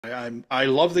I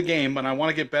love the game and I want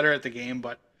to get better at the game,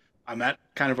 but I'm at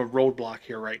kind of a roadblock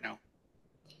here right now.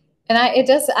 And I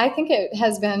think it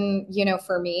has been,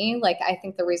 for me, like, I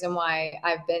think the reason why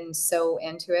I've been so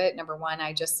into it, number one,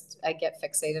 I get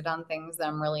fixated on things that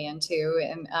I'm really into.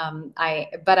 And,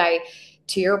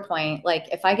 to your point, like,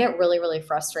 if I get really, really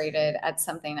frustrated at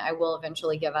something, I will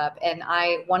eventually give up. And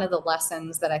one of the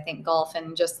lessons that I think golf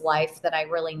and just life that I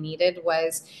really needed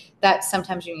was that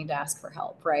sometimes you need to ask for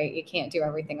help, right? You can't do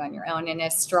everything on your own. And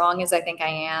as strong as I think I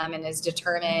am and as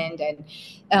determined and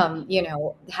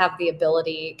have the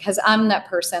ability, because I'm that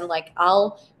person, like,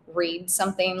 I'll read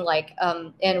something like,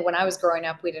 and when I was growing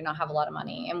up, we did not have a lot of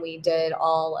money, and we did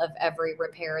all of every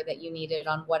repair that you needed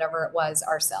on whatever it was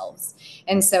ourselves.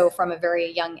 And so from a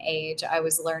very young age, I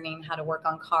was learning how to work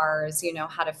on cars,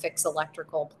 how to fix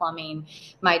electrical, plumbing.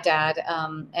 My dad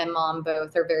and mom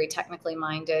both are very technically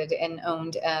minded and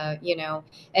owned, an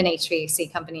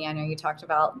HVAC company. I know you talked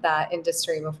about that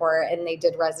industry before, and they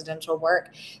did residential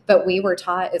work, but we were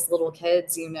taught as little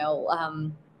kids,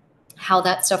 how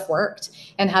that stuff worked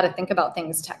and how to think about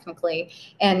things technically.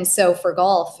 And so for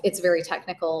golf, it's very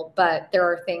technical, but there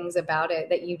are things about it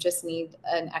that you just need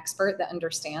an expert that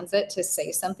understands it to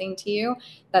say something to you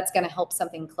that's going to help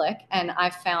something click. And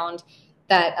I've found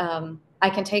that I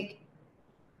can take,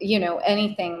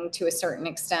 anything to a certain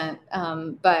extent,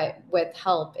 but with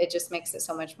help, it just makes it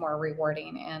so much more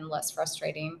rewarding and less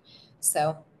frustrating.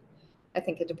 So I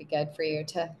think it'd be good for you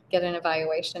to get an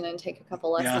evaluation and take a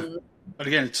couple Yeah. lessons. But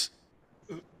again,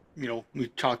 we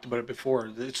talked about it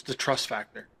before. It's the trust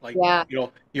factor. Like, Yeah.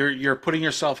 you're putting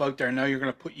yourself out there. Now you're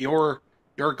going to put your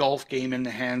golf game in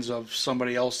the hands of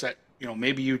somebody else that,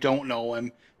 maybe you don't know.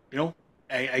 And,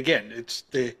 again, it's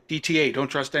the DTA, don't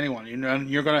trust anyone.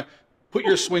 You're going to put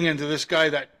your swing into this guy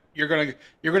that you're going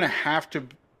to have to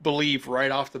believe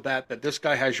right off the bat that this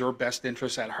guy has your best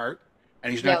interests at heart.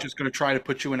 And he's not Yep. just going to try to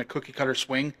put you in a cookie cutter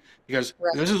swing because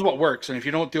Right. this is what works. And if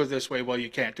you don't do it this way, well, you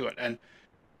can't do it. And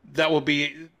that will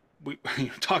be, we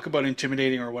talk about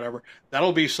intimidating or whatever.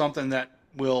 That'll be something that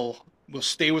will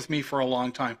stay with me for a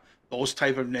long time. Those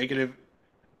type of negative,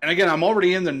 and again, I'm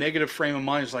already in the negative frame of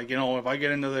mind. It's like, if I get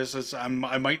into this, I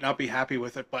might not be happy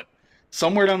with it, but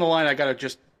somewhere down the line, I got to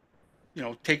just,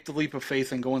 take the leap of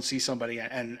faith and go and see somebody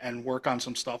and work on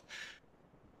some stuff.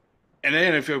 And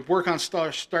then if you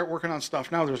start working on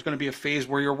stuff now, there's going to be a phase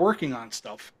where you're working on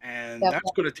stuff, and Yep.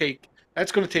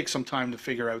 that's going to take some time to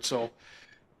figure out. So,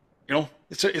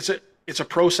 it's a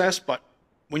process, but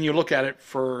when you look at it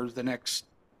for the next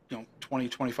 20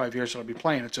 25 years that I'll be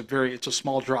playing, it's a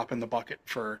small drop in the bucket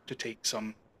for to take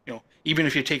some, even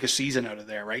if you take a season out of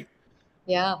there, right?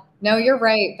 Yeah. No, you're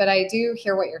right. But I do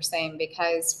hear what you're saying,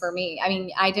 because for me, I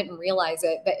mean, I didn't realize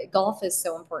it, but golf is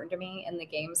so important to me and the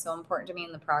game so important to me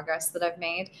and the progress that I've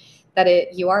made,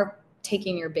 that you are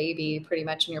taking your baby pretty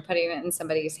much and you're putting it in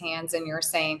somebody's hands, and you're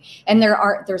saying, and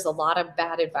there's a lot of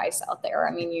bad advice out there.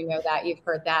 I mean, that, you've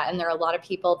heard that. And there are a lot of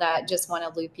people that just want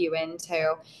to loop you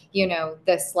into,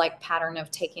 this like pattern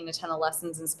of taking a ton of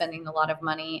lessons and spending a lot of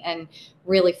money, and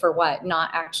really for what?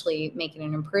 Not actually making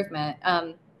an improvement.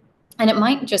 And it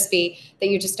might just be that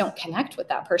you just don't connect with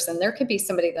that person. There could be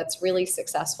somebody that's really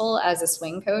successful as a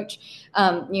swing coach,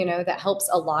 that helps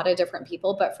a lot of different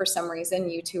people, but for some reason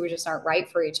you two just aren't right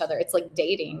for each other. It's like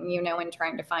dating, and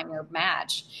trying to find your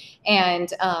match.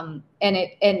 And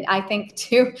I think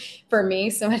too, for me,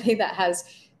 somebody that has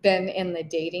been in the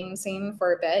dating scene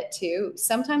for a bit too,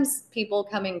 sometimes people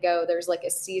come and go. There's like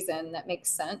a season that makes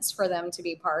sense for them to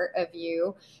be part of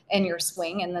you and your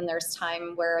swing, and then there's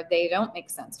time where they don't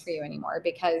make sense for you anymore,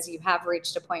 because you have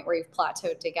reached a point where you've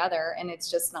plateaued together and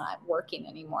it's just not working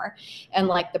anymore. And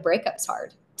like the breakup's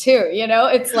hard too,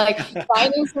 it's like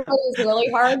finding somebody is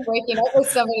really hard, breaking up with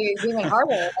somebody is even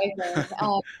harder, I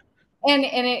think.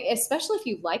 Especially if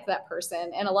you like that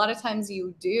person, and a lot of times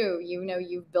you do,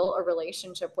 you've built a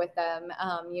relationship with them,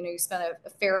 you spend a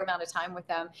fair amount of time with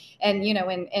them, and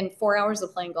in 4 hours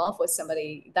of playing golf with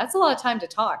somebody, that's a lot of time to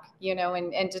talk,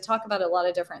 and to talk about a lot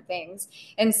of different things.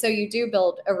 And so you do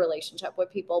build a relationship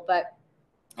with people. But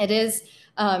it is,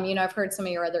 I've heard some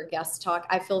of your other guests talk.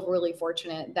 I feel really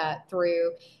fortunate that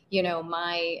through,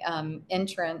 my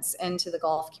entrance into the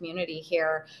golf community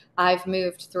here, I've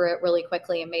moved through it really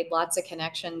quickly and made lots of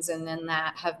connections. And then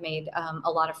that have made a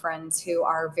lot of friends who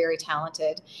are very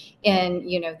talented in,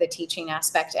 the teaching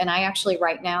aspect. And I actually,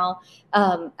 right now,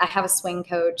 I have a swing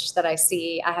coach that I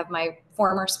see. I have my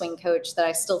former swing coach that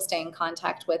I still stay in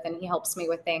contact with, and he helps me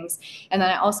with things. And then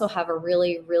I also have a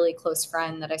really, really close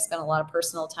friend that I spend a lot of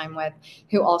personal time with,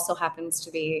 who also happens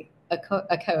to be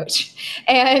a coach,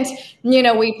 and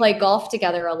we play golf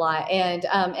together a lot,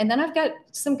 and then I've got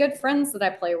some good friends that I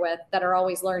play with that are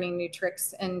always learning new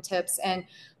tricks and tips. And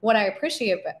what I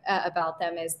appreciate about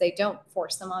them is they don't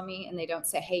force them on me, and they don't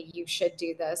say, "Hey, you should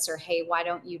do this," or "Hey, why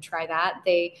don't you try that?"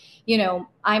 They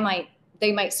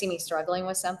might see me struggling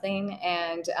with something,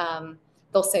 and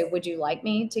they'll say, "Would you like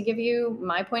me to give you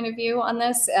my point of view on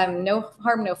this?" No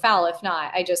harm, no foul. If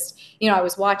not, I just, I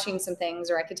was watching some things,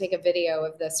 or I could take a video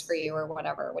of this for you or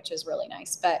whatever, which is really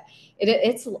nice. But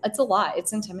it's a lot.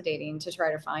 It's intimidating to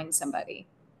try to find somebody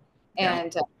Yeah.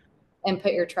 and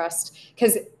put your trust,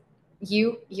 because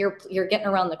you're getting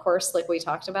around the course like we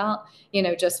talked about,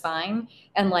 just fine.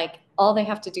 And like all they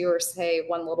have to do is say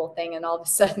one little thing, and all of a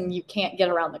sudden you can't get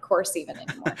around the course even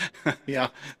anymore. Yeah,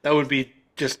 that would be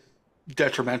just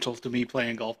detrimental to me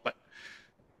playing golf. But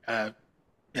uh,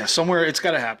 yeah, somewhere it's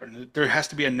got to happen. There has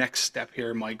to be a next step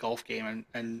here in my golf game,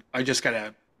 and I just got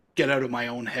to get out of my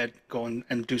own head, go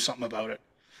and do something about it.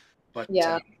 But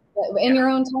Yeah. In yeah, your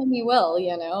own time, you will,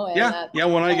 and yeah, that, yeah.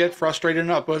 When I get frustrated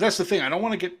enough, but that's the thing. I don't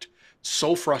want to get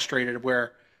so frustrated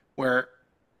where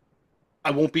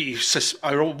I won't be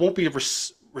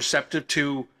receptive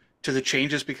to the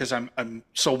changes because I'm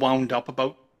so wound up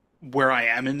about where I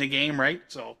am in the game, right?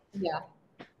 So yeah,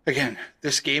 again,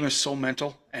 this game is so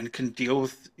mental and can deal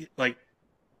with like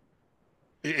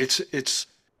it's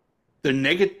the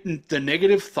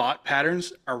negative thought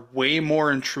patterns are way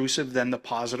more intrusive than the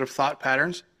positive thought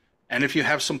patterns. And if you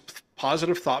have some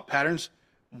positive thought patterns,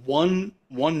 one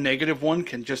negative one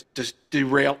can just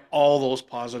derail all those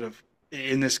positive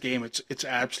in this game. It's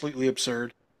absolutely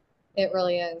absurd. it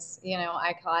really is.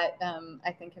 I caught,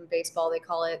 I think in baseball they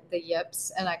call it the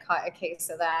yips, and I caught a case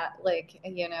of that. Like,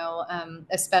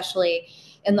 especially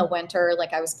in the winter,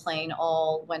 like I was playing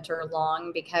all winter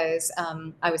long because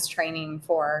I was training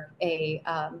for a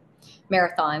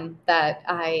marathon that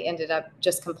I ended up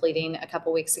just completing a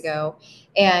couple weeks ago,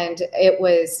 and it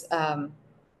was.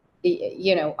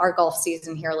 Our golf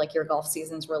season here, like your golf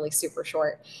season's really super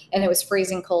short, and it was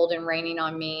freezing cold and raining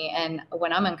on me. And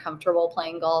when I'm uncomfortable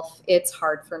playing golf, it's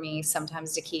hard for me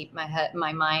sometimes to keep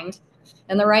my mind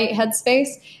in the right headspace.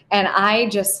 And I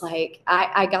just like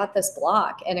I got this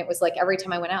block, and it was like every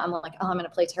time I went out, I'm like, oh, I'm going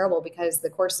to play terrible because the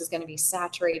course is going to be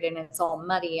saturated and it's all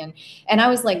muddy. And I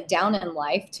was like down in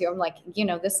life too. I'm like,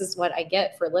 this is what I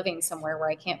get for living somewhere where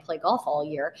I can't play golf all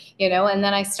year. And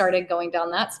then I started going down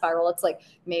that spiral. It's like,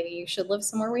 maybe you should live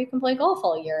somewhere where you can play golf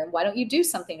all year. And why don't you do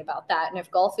something about that? And if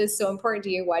golf is so important to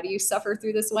you, why do you suffer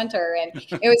through this winter? And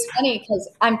it was funny because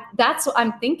that's what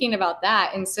I'm thinking about,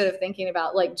 that instead of thinking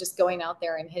about like just going out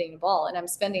there and hitting a ball. And I'm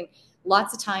spending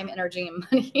lots of time, energy, and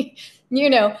money,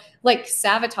 like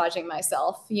sabotaging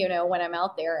myself, when I'm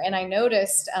out there. And I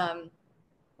noticed,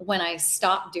 when I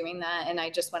stopped doing that and I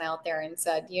just went out there and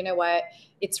said, you know what,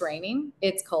 it's raining,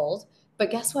 it's cold, but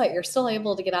guess what? You're still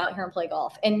able to get out here and play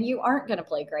golf, and you aren't going to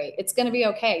play great. It's going to be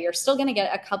okay. You're still going to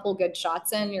get a couple good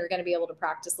shots in. You're going to be able to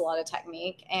practice a lot of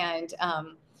technique, and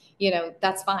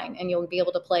that's fine. And you'll be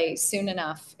able to play soon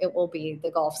enough. It will be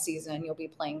the golf season, and you'll be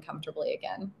playing comfortably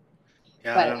again.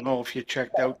 Yeah, I But don't know if you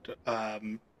checked out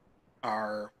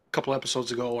our couple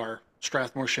episodes ago, our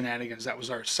Strathmore Shenanigans. That was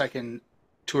our second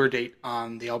tour date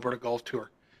on the Alberta Golf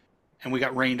Tour, and we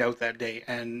got rained out that day.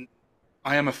 And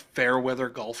I am a fair weather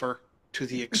golfer to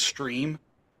the extreme,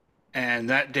 and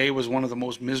that day was one of the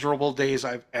most miserable days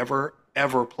I've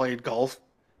ever played golf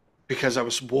because I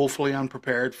was woefully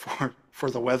unprepared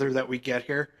for the weather that we get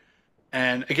here.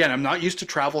 And again, I'm not used to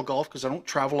travel golf because I don't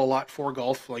travel a lot for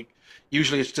golf. Like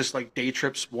usually it's just like day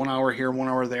trips, 1 hour here, 1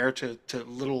 hour there to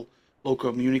little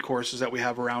local muni courses that we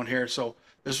have around here. So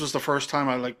this was the first time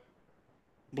I like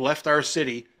left our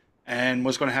city and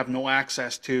was going to have no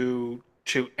access to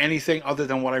anything other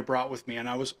than what I brought with me, and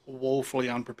I was woefully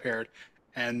unprepared.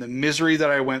 And the misery that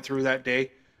I went through that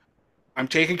day, I'm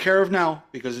taken care of now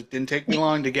because it didn't take me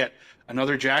long to get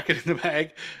another jacket in the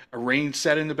bag, a rain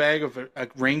set in the bag, of a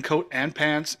raincoat and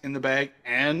pants in the bag,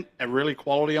 and a really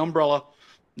quality umbrella.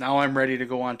 Now I'm ready to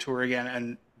go on tour again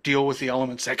and deal with the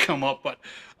elements that come up. But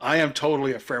I am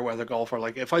totally a fair weather golfer.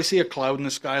 Like if I see a cloud in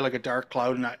the sky, like a dark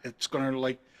cloud, and it's gonna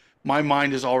like my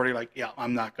mind is already like, yeah,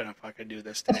 I'm not gonna fucking do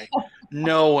this today.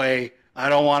 No way. I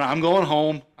don't want to. I'm going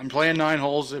home. I'm playing 9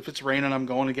 holes. If it's raining, I'm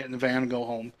going to get in the van and go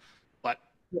home. But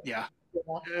yeah, yeah.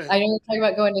 eh, I know you're talking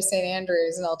about going to St.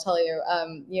 Andrews, and I'll tell you,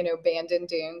 Bandon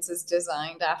Dunes is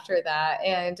designed after that.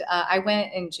 And I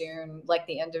went in June, like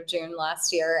the end of June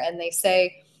last year, and they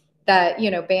say that,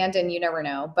 Bandon, you never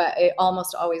know, but it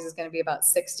almost always is going to be about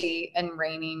 60 and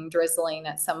raining, drizzling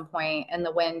at some point, and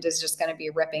the wind is just going to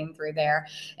be ripping through there.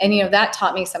 And, that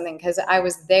taught me something, because I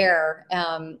was there,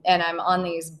 and I'm on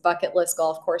these bucket list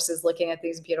golf courses looking at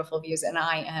these beautiful views, and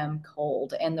I am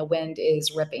cold and the wind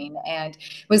is ripping. And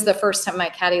it was the first time my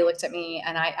caddy looked at me,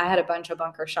 and I had a bunch of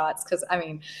bunker shots. Cause I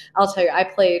mean, I'll tell you, I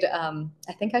played,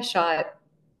 I think I shot,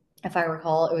 if I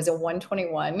recall, it was a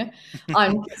 121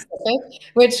 on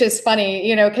Pacific, which is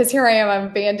funny, because here I am,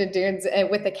 I'm Bandon Dunes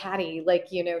with the caddy, like,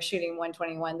 shooting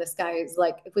 121. This guy is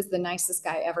like, it was the nicest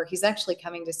guy ever. He's actually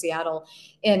coming to Seattle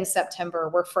in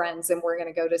September. We're friends and we're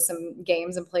going to go to some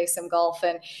games and play some golf.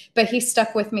 But he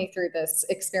stuck with me through this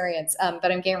experience.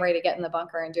 But I'm getting ready to get in the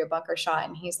bunker and do a bunker shot.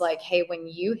 And he's like, hey, when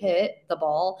you hit the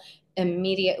ball,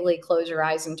 immediately close your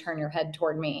eyes and turn your head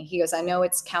toward me. He goes, I know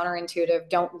it's counterintuitive.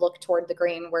 Don't look toward the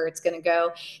green where it's going to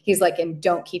go. He's like, and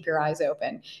don't keep your eyes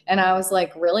open. And I was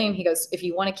like, really? And he goes, if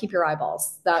you want to keep your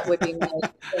eyeballs, that would be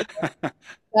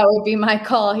my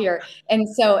call here. And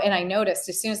I noticed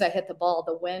as soon as I hit the ball,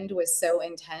 the wind was so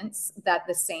intense that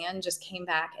the sand just came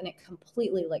back and it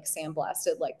completely like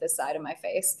sandblasted like the side of my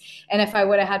face. And if I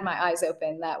would have had my eyes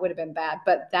open, that would have been bad.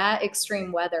 But that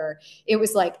extreme weather, it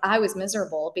was like I was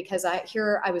miserable, because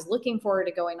I was looking forward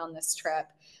to going on this trip.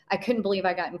 I couldn't believe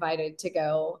I got invited to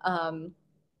go.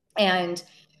 And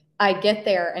I get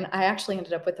there and I actually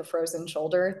ended up with a frozen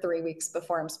shoulder 3 weeks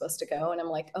before I'm supposed to go. And I'm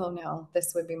like, oh no,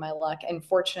 this would be my luck. And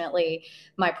fortunately,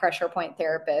 my pressure point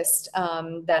therapist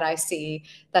that I see,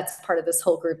 that's part of this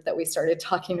whole group that we started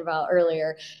talking about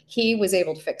earlier, he was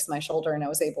able to fix my shoulder and I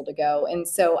was able to go. And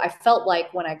so I felt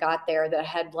like when I got there that I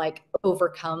had like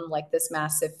overcome like this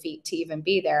massive feat to even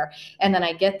be there. And then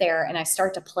I get there and I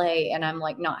start to play and I'm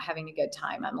like not having a good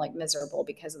time. I'm like miserable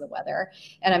because of the weather,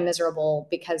 and I'm miserable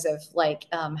because of like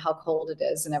how cold it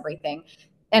is and everything.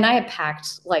 And I had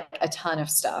packed like a ton of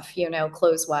stuff,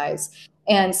 clothes wise.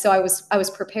 And so I was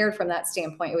prepared from that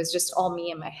standpoint. It was just all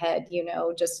me in my head,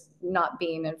 just not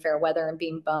being in fair weather and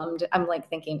being bummed. I'm like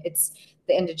thinking it's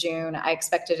the end of June. I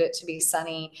expected it to be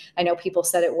sunny. I know people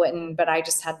said it wouldn't, but I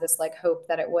just had this like hope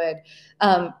that it would.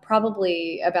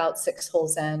 Probably about 6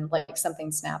 holes in, like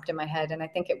something snapped in my head. And I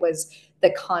think it was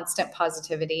the constant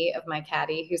positivity of my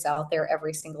caddy, who's out there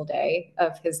every single day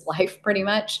of his life, pretty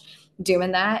much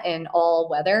doing that in all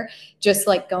weather, just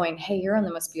like going, hey, you're on one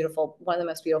of the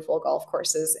most beautiful golf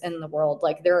courses in the world.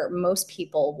 Like most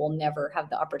people will never have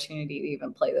the opportunity to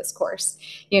even play this course.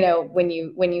 When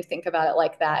you think about it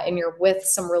like that, and you're with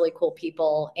some really cool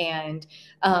people, and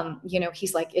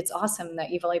he's like, it's awesome that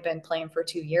you've only been playing for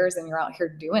 2 years and you're out here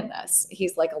doing this.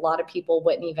 He's like, a lot of people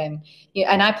wouldn't even,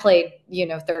 and I played,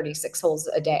 36 holes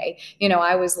a day.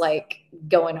 I was like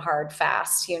going hard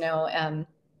fast,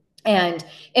 and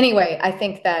anyway, I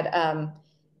think that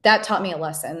that taught me a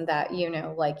lesson that,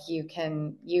 like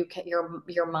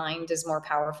your mind is more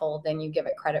powerful than you give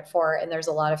it credit for. And there's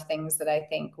a lot of things that I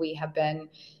think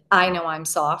I know I'm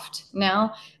soft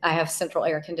now. I have central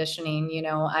air conditioning,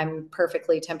 I'm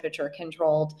perfectly temperature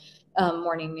controlled,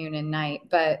 morning, noon, and night.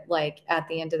 But like at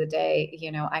the end of the day,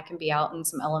 I can be out in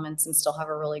some elements and still have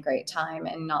a really great time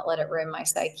and not let it ruin my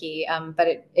psyche. But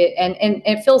and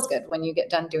it feels good when you get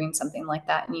done doing something like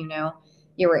that and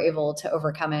you were able to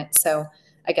overcome it. So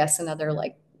I guess another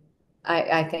like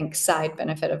I think side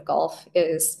benefit of golf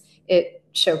is it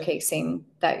showcasing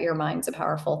that your mind's a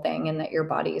powerful thing and that your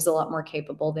body is a lot more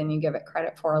capable than you give it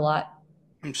credit for a lot.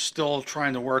 I'm still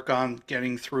trying to work on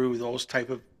getting through those type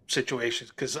of situations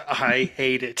because I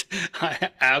hate it. I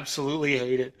absolutely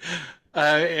hate it.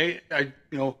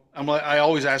 I'm like, I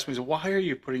always ask myself, why are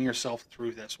you putting yourself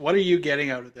through this? What are you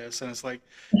getting out of this? And it's like,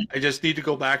 I just need to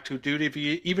go back to, dude,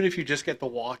 even if you just get the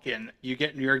walk in,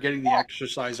 you're getting the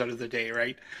exercise out of the day,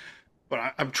 right?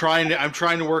 But I'm trying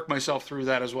to work myself through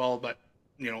that as well. But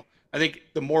I think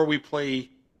the more we play,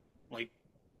 like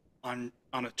on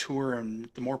a tour, and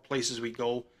the more places we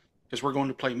go, because we're going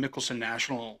to play Mickelson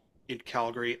National in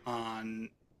Calgary on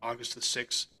August the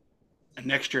 6th, and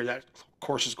next year that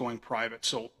course is going private.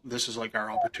 So this is like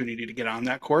our opportunity to get on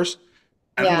that course.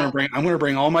 And Yeah. I'm gonna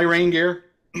bring all my rain gear,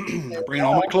 I'm bringing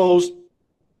all my clothes,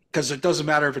 because it doesn't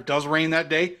matter if it does rain that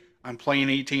day. I'm playing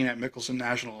 18 at Mickelson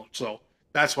National, so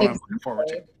that's what I'm looking forward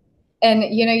to. Exactly. And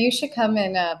you should come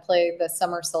and play the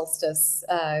summer solstice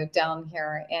down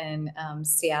here in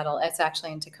Seattle. It's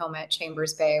actually in Tacoma at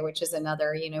Chambers Bay, which is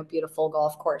another beautiful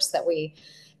golf course that we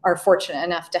are fortunate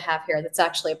enough to have here. That's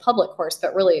actually a public course,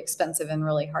 but really expensive and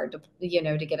really hard to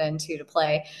to get into to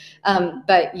play.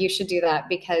 But you should do that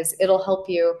because it'll help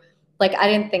you. Like I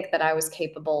didn't think that I was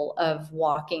capable of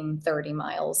walking 30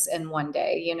 miles in one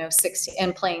day. 16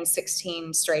 and playing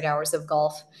 16 straight hours of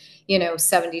golf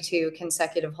 72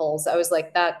 consecutive holes. I was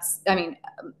like, I mean,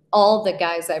 all the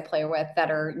guys I play with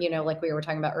that are, like we were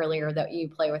talking about earlier, that you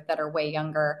play with that are way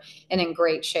younger and in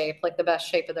great shape, like the best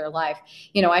shape of their life.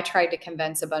 I tried to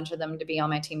convince a bunch of them to be on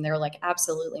my team. They're like,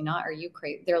 absolutely not. Are you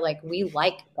crazy? They're like, we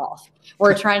like golf.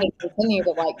 We're trying to continue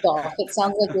to like golf. It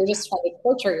sounds like you're just trying to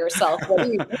torture yourself. What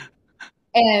do you think?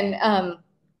 And,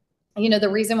 the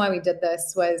reason why we did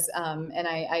this was, and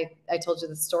I told you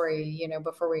the story,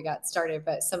 before we got started,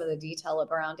 but some of the detail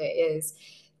around it is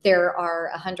there are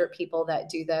 100 people that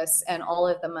do this, and all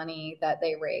of the money that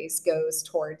they raise goes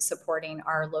towards supporting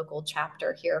our local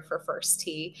chapter here for First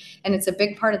Tee, and it's a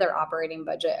big part of their operating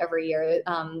budget every year.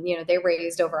 They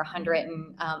raised over 100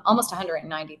 and almost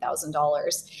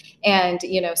 $190,000, and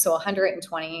so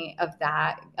 120 of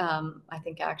that, I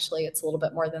think actually it's a little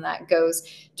bit more than that, goes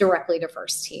directly to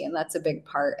First Tee, and that's a big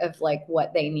part of like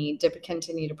what they need to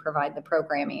continue to provide the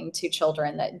programming to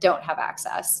children that don't have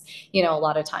access, a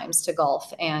lot of times to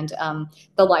golf and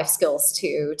the life skills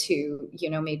to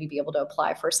maybe be able to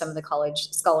apply for some of the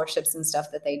college scholarships and stuff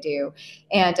that they do.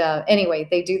 And anyway,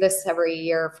 they do this every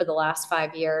year for the last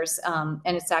 5 years, and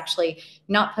it's actually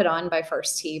not put on by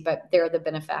First Tee, but they're the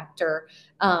benefactor.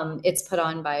 It's put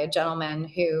on by a gentleman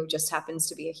who just happens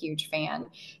to be a huge fan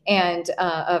and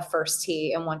of First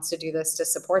Tee and wants to do this to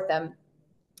support them.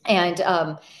 And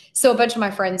so a bunch of my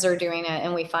friends are doing it,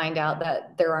 and we find out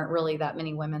that there aren't really that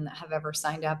many women that have ever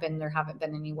signed up, and there haven't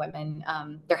been any women.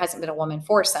 There hasn't been a woman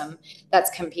foursome that's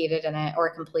competed in it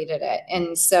or completed it.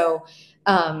 And so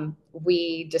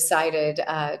we decided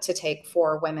to take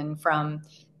 4 women from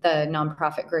the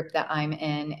nonprofit group that I'm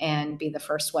in and be the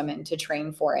first women to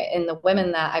train for it. And the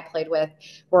women that I played with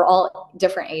were all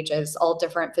different ages, all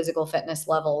different physical fitness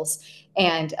levels.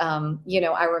 And,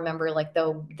 I remember like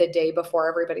the day before,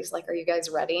 everybody's like, are you guys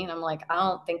ready? And I'm like, I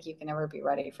don't think you can ever be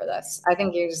ready for this. I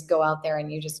think you just go out there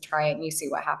and you just try it and you see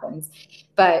what happens.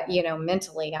 But,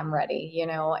 mentally I'm ready,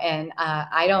 and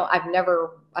I've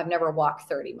never walked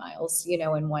 30 miles,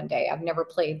 in one day. I've never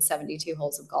played 72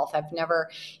 holes of golf. I've never,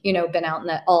 been out in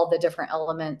all the different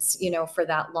elements, for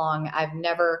that long. I've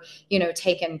never,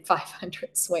 taken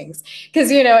 500 swings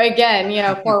because, again,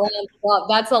 4 rounds, well,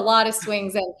 that's a lot of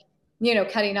swings and,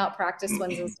 cutting out practice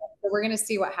ones and stuff. So we're going to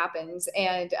see what happens.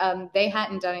 And they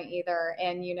hadn't done it either.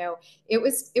 And, it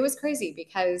was crazy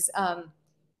because,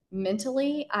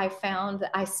 mentally I found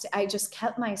that I just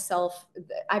kept myself,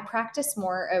 I practiced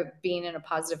more of being in a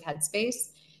positive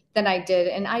headspace than I did,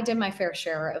 and I did my fair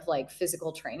share of like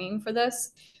physical training for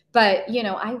this, but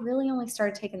I really only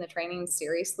started taking the training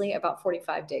seriously about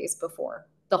 45 days before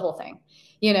the whole thing,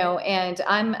 and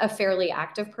I'm a fairly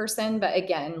active person, but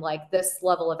again, like this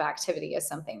level of activity is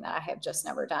something that I have just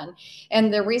never done.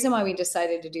 And the reason why we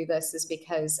decided to do this is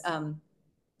because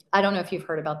I don't know if you've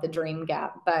heard about the dream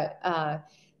gap, but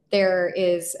there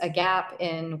is a gap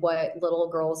in what little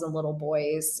girls and little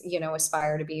boys,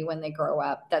 aspire to be when they grow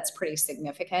up. That's pretty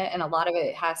significant. And a lot of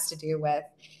it has to do with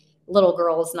little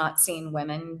girls not seeing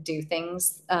women do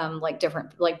things like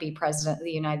be president of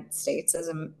the United States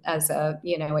as a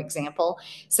example.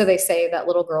 So they say that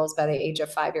little girls by the age of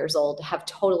 5 years old have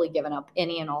totally given up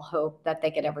any and all hope that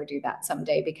they could ever do that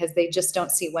someday because they just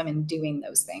don't see women doing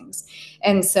those things.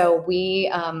 And so we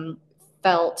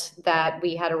felt that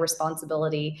we had a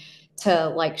responsibility to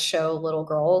like show little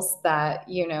girls that,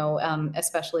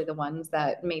 especially the ones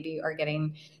that maybe are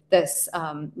getting this,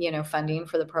 funding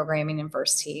for the programming in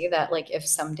First Tee, that like if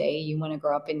someday you want to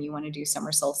grow up and you want to do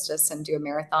summer solstice and do a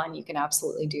marathon, you can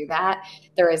absolutely do that.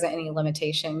 There isn't any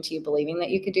limitation to you believing that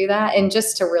you could do that. And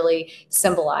just to really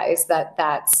symbolize that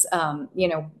that's,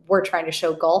 we're trying to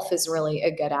show golf is really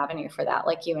a good avenue for that.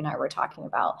 Like you and I were talking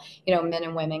about, men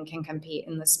and women can compete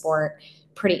in the sport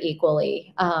pretty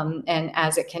equally. And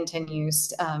as it continues,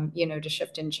 to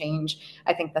shift and change,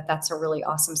 I think that that's a really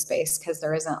awesome space because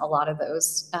there isn't a lot of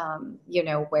those,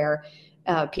 where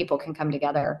people can come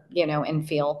together, and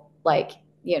feel like,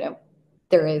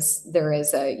 there is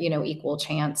a, equal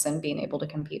chance and being able to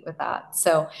compete with that.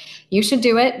 So you should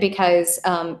do it because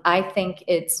I think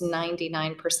it's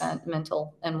 99%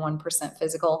 mental and 1%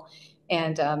 physical.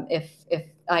 And if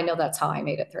I know that's how I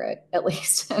made it through it, at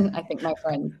least, and I think my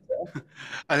friends do.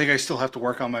 I think I still have to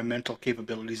work on my mental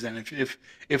capabilities then. If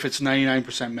it's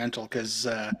 99% mental, because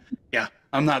yeah,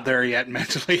 I'm not there yet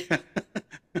mentally.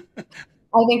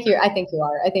 I think you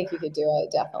are. I think you could do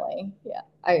it. Definitely. Yeah.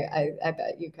 I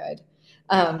bet you could.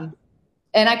 Yeah. Um,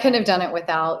 and I couldn't have done it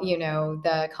without,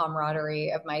 the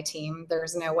camaraderie of my team.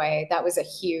 There's no way. That was a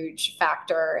huge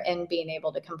factor in being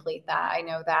able to complete that. I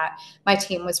know that my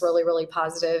team was really, really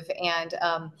positive. And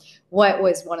what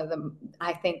was one of them,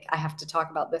 I think I have to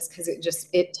talk about this because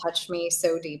it touched me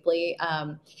so deeply.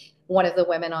 one of the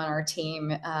women on our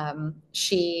team,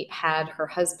 she had her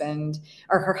husband,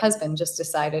 or her husband just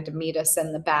decided to meet us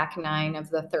in the back nine of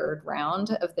the third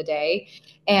round of the day,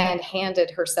 and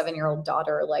handed her 7-year-old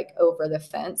daughter like over the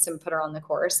fence and put her on the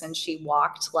course. And she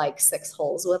walked like 6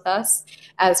 holes with us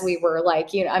as we were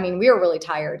like, I mean, we were really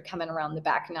tired coming around the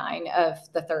back nine of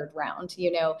the third round,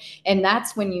 and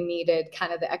that's when you needed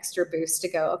kind of the extra boost to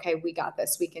go, okay, we got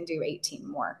this. We can do 18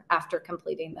 more after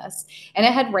completing this. And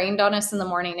it had rained on us in the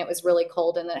morning. It was really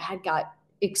cold, and then it had got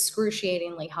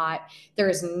excruciatingly hot. There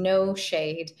is no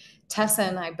shade. Tessa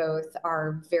and I both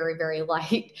are very, very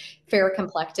light, fair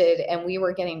complected, and we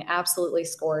were getting absolutely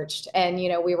scorched. And,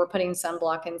 we were putting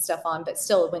sunblock and stuff on, but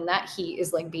still, when that heat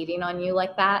is like beating on you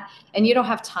like that, and you don't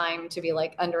have time to be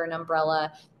like under an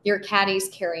umbrella, your caddy's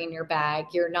carrying your bag,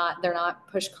 they're not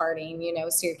push carting,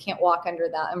 so you can't walk under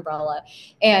that umbrella.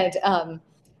 And,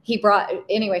 he brought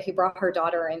her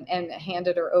daughter and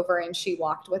handed her over, and she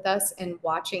walked with us, and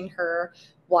watching her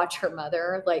watch her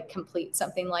mother like complete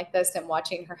something like this, and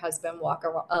watching her husband walk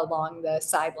along the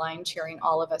sideline cheering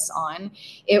all of us on,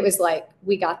 it was like,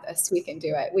 we got this, we can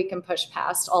do it, we can push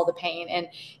past all the pain. And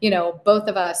both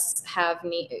of us have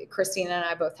Christina and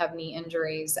I both have knee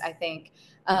injuries. I think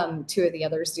two of the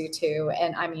others do too.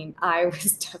 And I mean, I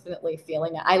was definitely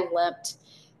feeling it. I limped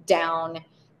down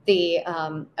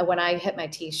when I hit my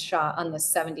tee shot on the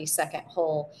 72nd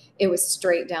hole. It was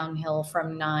straight downhill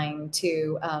from 9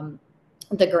 to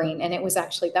the green. And it was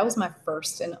that was my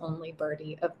first and only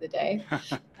birdie of the day.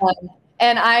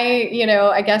 And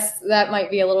I guess that might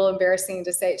be a little embarrassing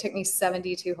to say. It took me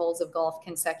 72 holes of golf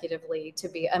consecutively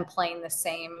I'm playing the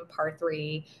same par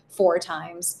 3 4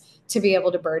 times to be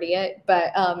able to birdie it.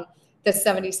 But the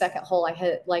 72nd hole, I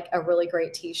hit like a really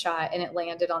great tee shot, and it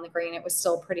landed on the green. It was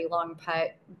still a pretty long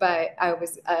putt, but I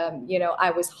was,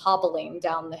 I was hobbling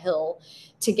down the hill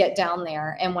to get down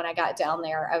there. And when I got down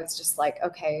there, I was just like,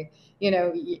 okay,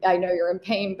 I know you're in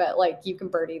pain, but like, you can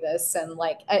birdie this. And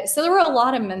like, so there were a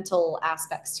lot of mental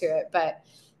aspects to it. But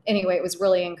anyway, it was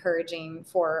really encouraging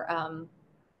for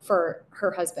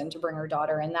her husband to bring her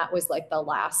daughter. And that was like the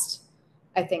last,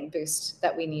 I think, boost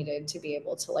that we needed to be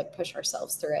able to like push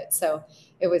ourselves through it. So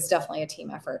it was definitely a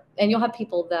team effort. And you'll have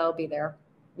people that'll be there,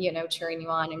 cheering you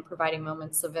on and providing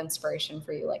moments of inspiration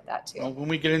for you like that too. Well,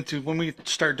 when we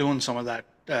start doing some of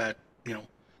that,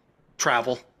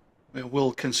 travel,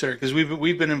 we'll consider, because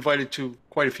we've been invited to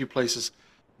quite a few places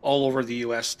all over the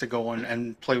U.S. to go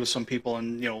and play with some people,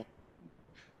 and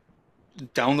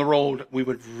down the road, we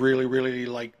would really, really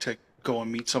like to go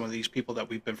and meet some of these people that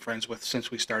we've been friends with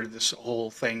since we started this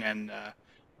whole thing, and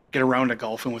get around to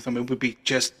golfing with them. It would be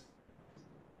just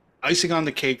icing on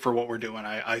the cake for what we're doing,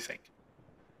 I think.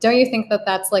 Don't you think that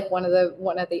that's like one of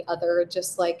the other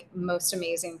just like most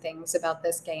amazing things about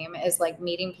this game is like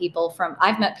meeting people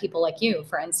I've met people like you,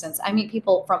 for instance. I meet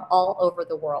people from all over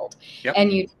the world. Yep.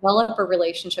 And you develop a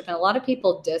relationship, and a lot of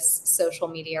people diss social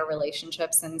media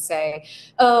relationships and say,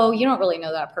 oh, you don't really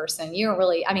know that person. You don't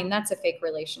really, I mean, that's a fake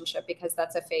relationship because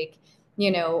that's a fake,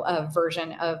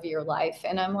 version of your life.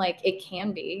 And I'm like, it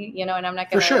can be, and I'm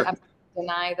not going to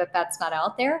deny that that's not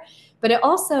out there, but it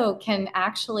also can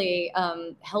actually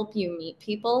help you meet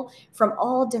people from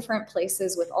all different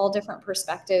places with all different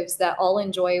perspectives that all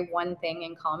enjoy one thing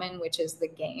in common, which is the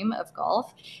game of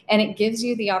golf. And it gives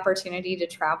you the opportunity to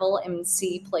travel and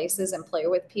see places and play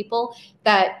with people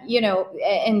that,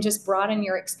 and just broaden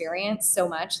your experience so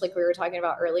much. Like we were talking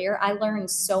about earlier, I learned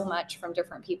so much from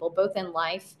different people, both in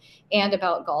life and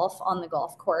about golf on the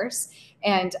golf course.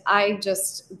 And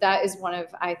that is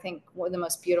I think, one of the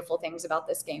most beautiful things about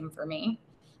this game for me.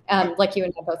 Like you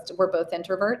and I we're both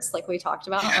introverts, like we talked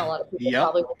about. And a lot of people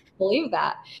probably won't believe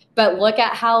that. But look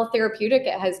at how therapeutic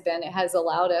it has been. It has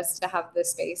allowed us to have the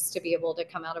space to be able to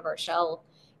come out of our shell.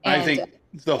 I think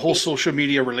the whole social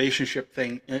media relationship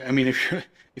thing, I mean,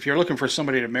 if you're looking for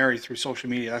somebody to marry through social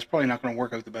media, that's probably not going to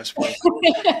work out the best for you.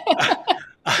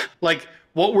 Like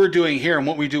what we're doing here and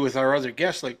what we do with our other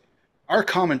guests, like our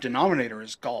common denominator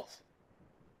is golf,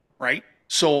 right?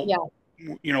 So,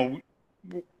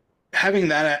 having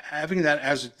that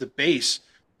as the base,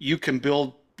 you can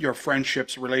build your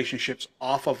friendships, relationships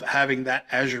off of having that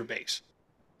as your base,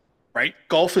 right?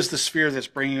 Golf is the sphere that's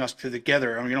bringing us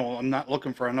together. I mean, I'm not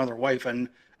looking for another wife, and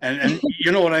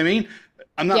you know what I mean?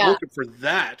 I'm not looking for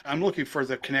that. I'm looking for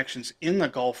the connections in the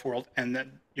golf world, and that,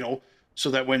 so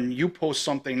that when you post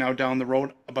something now down the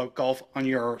road about golf on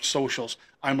your socials,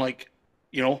 I'm like,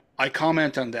 I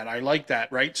comment on that. I like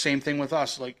that, right? Same thing with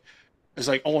us. Like, it's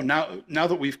like, oh, now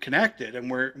that we've connected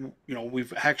and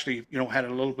we've actually, had a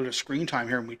little bit of screen time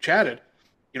here and we chatted,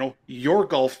 your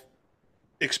golf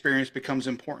experience becomes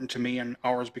important to me and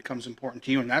ours becomes important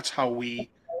to you. And that's how we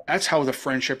that's how the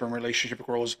friendship and relationship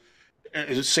grows.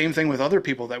 It's the same thing with other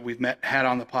people that we've had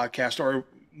on the podcast, or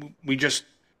we just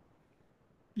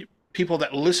people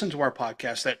that listen to our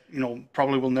podcast that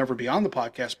probably will never be on the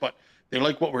podcast, but they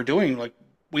like what we're doing. Like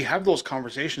we have those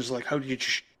conversations, like how did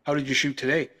you shoot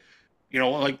today?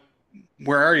 Like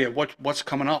where are you? What's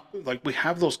coming up? Like we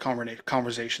have those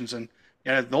conversations, and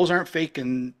yeah, those aren't fake,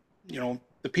 and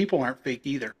the people aren't fake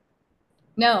either.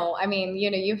 No, I mean,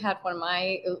 you had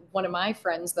one of my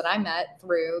friends that I met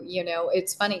through,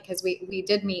 it's funny because we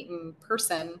did meet in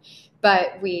person,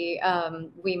 but we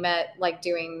met like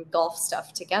doing golf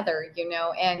stuff together,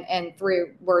 and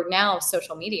through we're now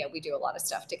social media, we do a lot of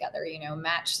stuff together,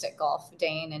 matchstick golf,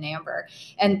 Dane and Amber,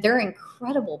 and they're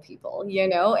incredible people,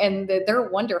 and they're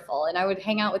wonderful, and I would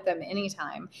hang out with them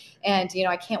anytime. And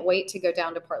I can't wait to go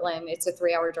down to Portland. It's a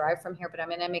 3-hour drive from here, but I'm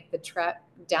going to make the trip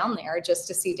down there just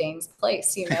to see Dane's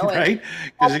place, and Right?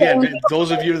 Because that's the only again,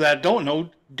 those of you that don't know,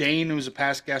 Dane, who's a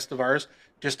past guest of ours,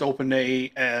 just opened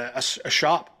a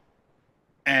shop,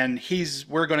 and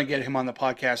we're going to get him on the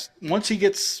podcast once he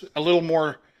gets a little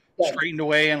more good. straightened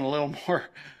away and a little more,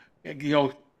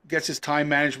 gets his time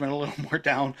management a little more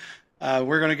down.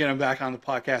 We're going to get him back on the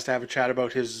podcast to have a chat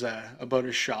about his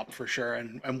shop for sure,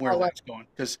 and where I love, that's going.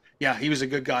 Because yeah, he was a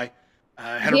good guy.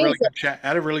 Had a he really is good chat.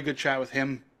 Had a really good chat with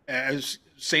him. As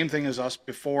same thing as us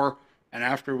before and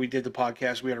after we did the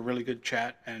podcast. We had a really good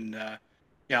chat, and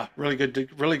yeah, really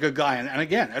good guy. And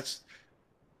again,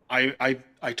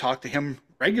 I talk to him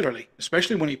regularly,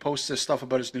 especially when he posts this stuff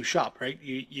about his new shop. Right?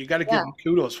 You got to give yeah. him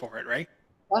kudos for it, right?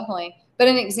 Definitely. But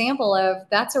an example of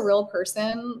that's a real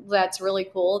person that's really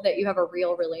cool that you have a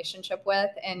real relationship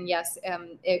with. And yes,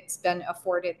 it's been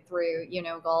afforded through,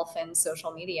 golf and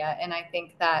social media. And I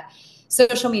think that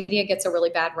social media gets a really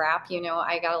bad rap.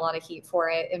 I got a lot of heat for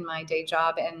it in my day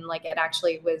job. And like it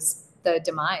actually was the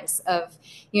demise of,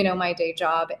 my day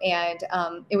job. And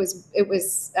I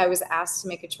was asked to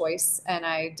make a choice, and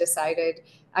I decided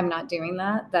I'm not doing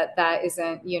that. That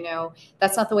isn't,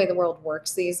 that's not the way the world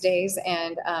works these days.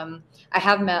 And I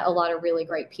have met a lot of really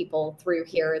great people through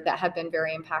here that have been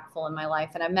very impactful in my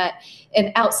life. And I met,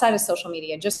 and outside of social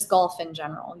media, just golf in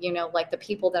general, like the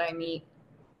people that I meet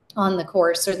on the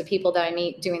course, or the people that I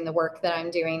meet doing the work that I'm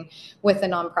doing with the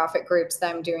nonprofit groups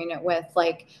that I'm doing it with.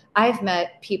 Like I've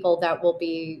met people that will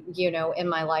be, in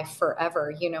my life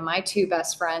forever. My two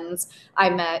best friends I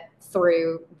met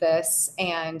through this.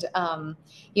 And,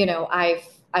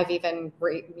 I've even,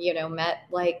 met,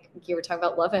 like you were talking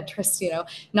about, love interest,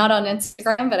 not on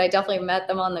Instagram, but I definitely met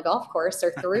them on the golf course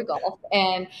or through golf.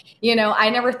 And, I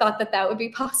never thought that that would be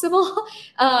possible.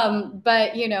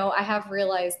 But I have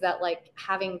realized that like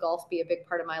having golf be a big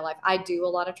part of my life. I do a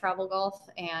lot of travel golf,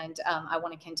 and I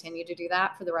want to continue to do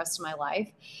that for the rest of my life.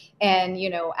 And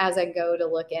as I go to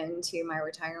look into my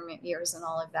retirement years and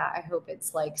all of that, I hope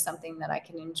it's like something that I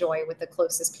can enjoy with the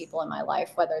closest people in my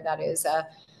life, whether that is a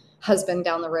husband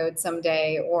down the road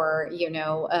someday, or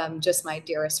just my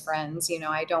dearest friends.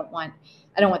 I don't want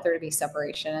there to be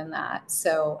separation in that.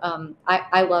 So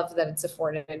I love that it's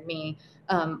afforded me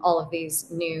all of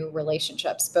these new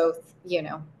relationships, both,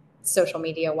 social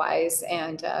media wise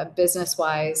and business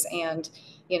wise, and,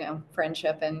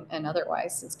 friendship and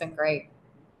otherwise. It's been great.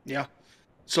 Yeah.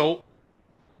 So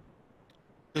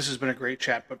this has been a great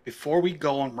chat, but before we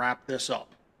go and wrap this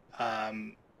up,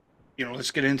 um,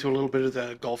 let's get into a little bit of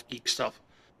the golf geek stuff.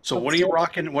 So what are Let's you do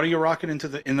rocking? What are you rocking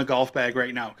in the golf bag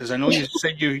right now? Because I know you it.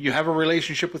 said you have a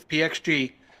relationship with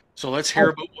PXG. So let's hear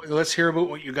about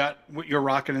what you got, what you're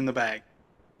rocking in the bag.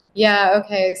 Yeah,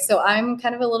 okay. So I'm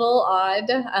kind of a little odd.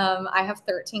 I have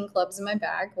 13 clubs in my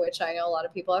bag, which I know a lot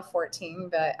of people have 14,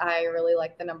 but I really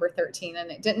like the number 13. And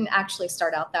it didn't actually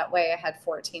start out that way. I had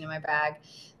 14 in my bag.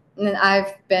 And then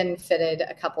I've been fitted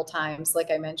a couple times. Like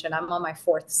I mentioned, I'm on my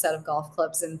fourth set of golf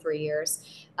clubs in 3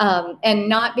 years. And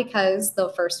not because the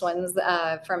first ones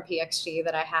from PXG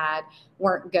that I had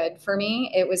weren't good for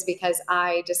me. It was because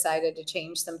I decided to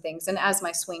change some things. And as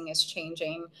my swing is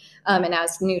changing, and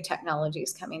as new technology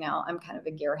is coming out, I'm kind of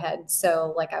a gearhead.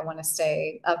 So like I want to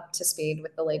stay up to speed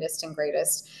with the latest and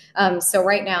greatest. So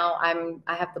right now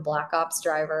I have the Black Ops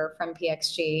driver from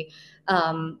PXG.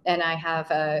 And I have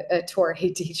a Tour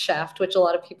AD shaft, which a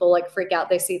lot of people like freak out.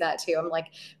 They see that too. I'm like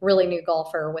really new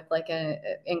golfer with like an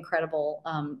incredible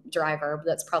driver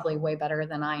that's probably way better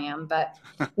than I am, but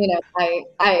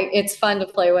it's fun to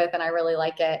play with and I really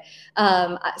like it.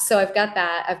 So I've got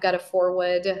that. I've got a 4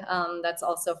 wood that's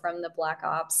also from the Black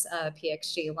Ops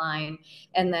PXG line.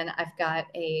 And then I've got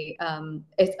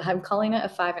I'm calling it a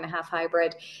 5.5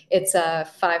 hybrid. It's a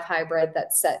 5 hybrid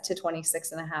that's set to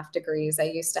 26.5 degrees. I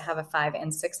used to have a 5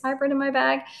 and 6 hybrid in my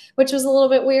bag, which was a little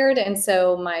bit weird. And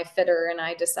so my fitter and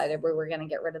I decided we were going to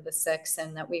get rid of the 6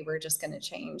 and that we were just going to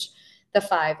change the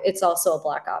 5. It's also a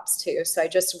Black Ops too. So I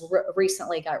just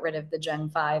recently got rid of the Gen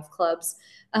 5 clubs.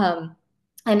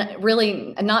 And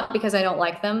really not because I don't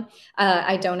like them.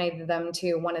 I donated them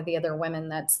to one of the other women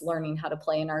that's learning how to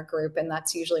play in our group, and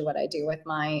that's usually what I do with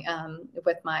my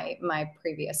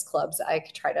previous clubs. I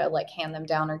try to like hand them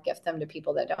down or gift them to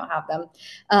people that don't have them.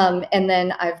 And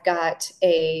then I've got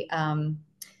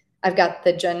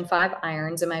the Gen 5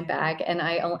 irons in my bag, and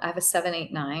I have a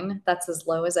 789. That's as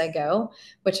low as I go,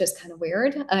 which is kind of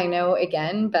weird. I know,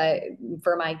 again, but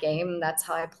for my game, that's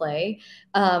how I play.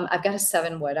 I've got a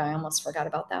 7 wood. I almost forgot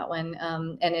about that one.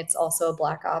 And it's also a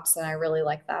Black Ops, and I really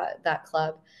like that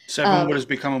club. 7 wood has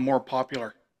become a more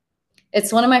popular.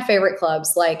 It's one of my favorite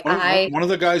clubs. Like One of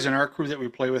the guys in our crew that we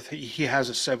play with, he has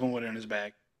a 7 wood in his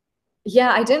bag.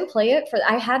 Yeah, I didn't play it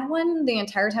I had one the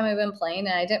entire time I've been playing,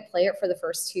 and I didn't play it for the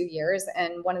first 2 years.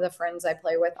 And one of the friends I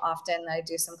play with often that I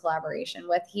do some collaboration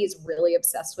with, he's really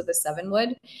obsessed with the 7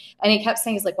 wood. And he kept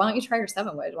saying, he's like, why don't you try your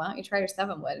 7 wood? Why don't you try your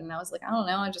 7 wood? And I was like, I don't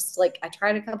know. I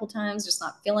tried a couple times, just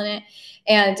not feeling it.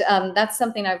 And that's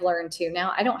something I've learned too.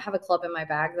 Now, I don't have a club in my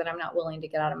bag that I'm not willing to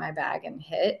get out of my bag and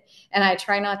hit. And I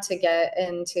try not to get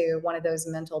into one of those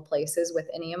mental places with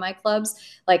any of my clubs.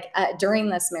 Like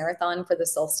during this marathon for the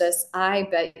solstice, I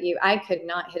bet you I could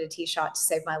not hit a tee shot to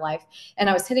save my life. And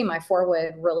I was hitting my 4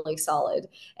 wood really solid.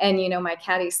 And, my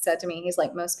caddy said to me, he's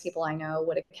like, most people I know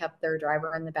would have kept their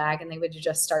driver in the bag and they would have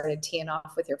just started teeing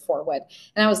off with your 4 wood.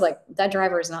 And I was like, that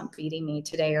driver is not beating me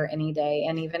today or any day.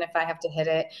 And even if I have to hit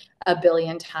it a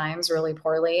billion times really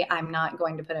poorly, I'm not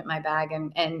going to put it in my bag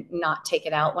and not take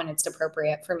it out when it's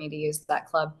appropriate for me to use that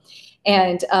club.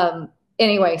 And,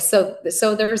 anyway, so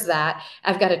there's that.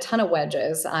 I've got a ton of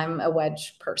wedges. I'm a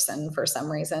wedge person for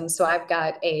some reason. So I've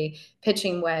got a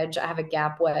pitching wedge, I have a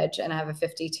gap wedge, and I have a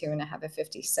 52 and I have a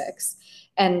 56.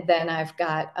 And then I've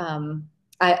got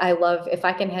I love if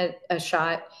I can hit a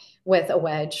shot with a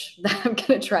wedge, I'm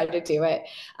going to try to do it.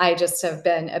 I just have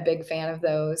been a big fan of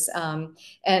those.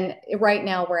 And right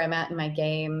now, where I'm at in my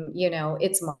game,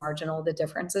 it's marginal, the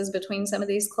differences between some of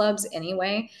these clubs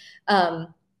anyway.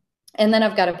 And then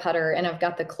I've got a putter and I've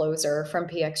got the closer from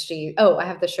PXG. Oh, I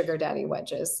have the Sugar Daddy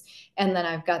wedges. And then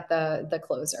I've got the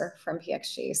closer from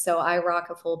PXG. So I rock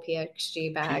a full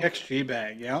PXG bag. PXG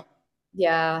bag, yeah.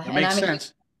 Yeah. That And makes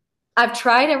sense. I've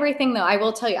tried everything though. I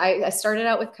will tell you, I started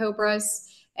out with Cobras,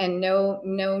 and no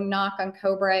knock on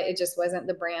Cobra. It just wasn't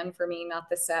the brand for me, not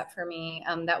the set for me.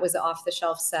 That was an off the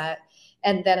shelf set.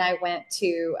 And then I went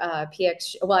to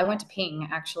PXG. Well, I went to Ping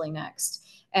actually next.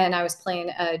 And I was playing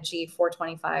a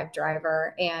G425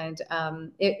 driver, and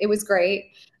it was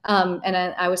great. And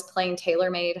I was playing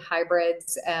TaylorMade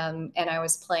hybrids, and I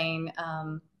was playing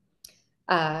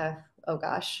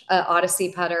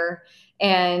Odyssey putter,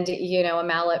 and a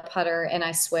mallet putter, and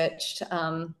I switched.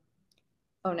 Oh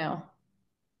no,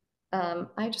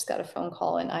 I just got a phone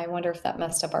call, and I wonder if that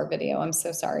messed up our video. I'm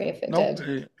so sorry if it Nope,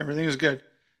 did. everything is good,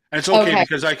 and it's okay Okay.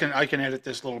 because I can edit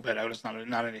this little bit out. It's not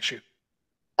an issue.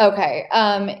 Okay.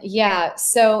 Yeah.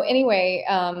 So anyway,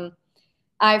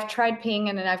 I've tried Ping,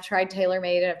 and then I've tried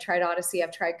TaylorMade, and I've tried Odyssey,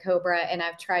 I've tried Cobra, and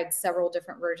I've tried several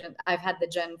different versions. I've had the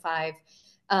Gen 5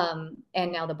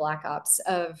 and now the Black Ops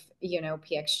of,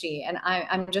 PXG. And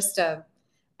I'm just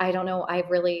I don't know, I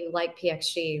really like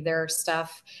PXG. Their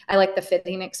stuff, I like the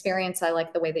fitting experience. I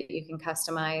like the way that you can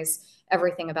customize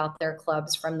everything about their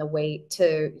clubs, from the weight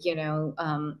to,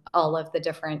 all of the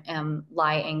different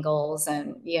lie angles.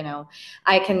 And,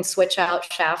 I can switch out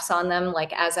shafts on them,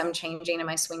 like as I'm changing and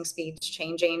my swing speed's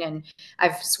changing, and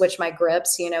I've switched my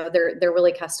grips, they're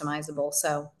really customizable.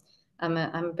 So I'm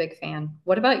a big fan.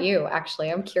 What about you?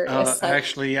 Actually, I'm curious. Like,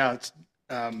 Actually, yeah.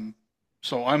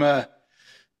 So I'm a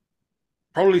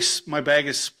probably my bag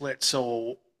is split.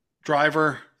 So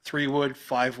driver, 3 wood,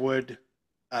 5 wood,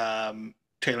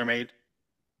 TaylorMade.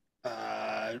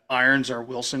 Irons are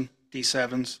Wilson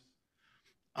D7s.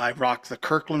 I rock the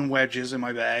Kirkland wedges in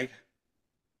my bag,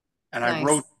 and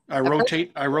nice. I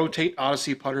rotate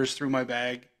Odyssey putters through my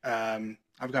bag.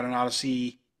 I've got an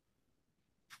Odyssey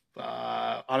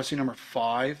number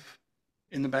 5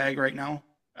 in the bag right now.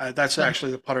 That's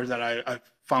actually the putter that I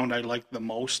found I like the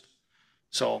most.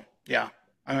 So yeah,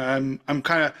 I'm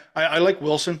kind of I like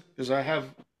Wilson because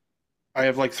I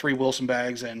have like 3 Wilson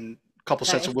bags and a couple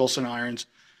sets of Nice. Wilson irons.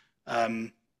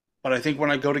 Um, but I think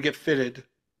when I go to get fitted,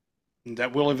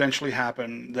 that will eventually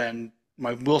happen. Then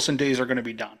my Wilson days are going to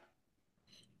be done.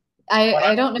 But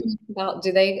I don't know about,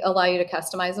 do they allow you to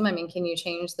customize them? I mean, can you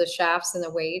change the shafts and the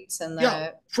weights and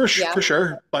yeah, the, yeah. for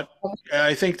sure. But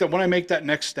I think that when I make that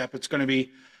next step, it's going to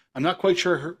be. I'm not quite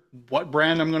sure what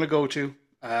brand I'm going to go to.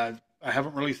 I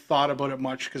haven't really thought about it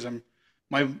much because a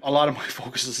lot of my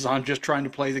focus is on just trying to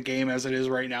play the game as it is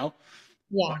right now.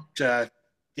 Yeah. But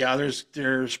yeah,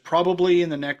 there's probably in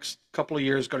the next couple of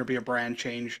years going to be a brand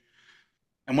change.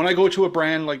 And when I go to a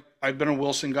brand, like I've been a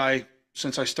Wilson guy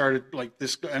since I started like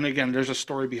this, and again, there's a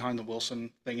story behind the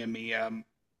Wilson thing in me.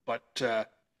 But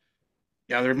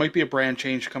yeah, there might be a brand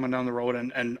change coming down the road,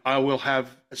 and I will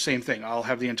have the same thing. I'll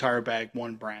have the entire bag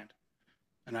one brand,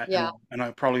 and Yeah.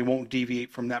 I probably won't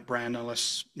deviate from that brand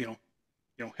unless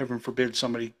heaven forbid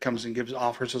somebody comes and gives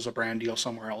offers us a brand deal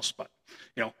somewhere else. But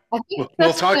you know, I think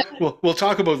that's what, we'll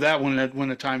talk about that when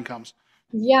the time comes.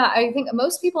 yeah, I think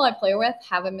most people I play with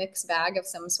have a mixed bag of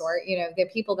some sort. You know, the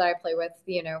people that I play with,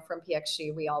 you know, from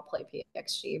PXG, we all play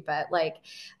PXG, but like,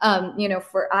 you know,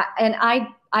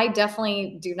 I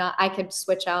definitely do not, I could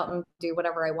switch out and do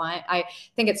whatever I want. I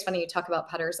think it's funny you talk about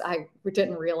putters. I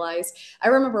didn't realize, I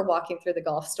remember walking through the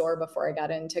golf store before I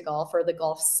got into golf, or the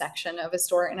golf section of a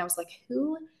store. And I was like,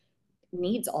 who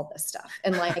needs all this stuff,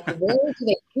 and like where do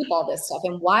they keep all this stuff,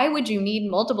 and why would you need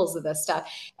multiples of this stuff?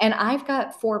 And I've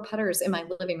got 4 putters in my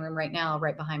living room right now,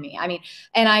 right behind me. I mean,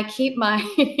 and I keep my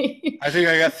I think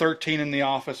I got 13 in the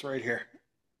office right here.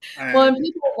 well, Uh, and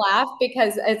people laugh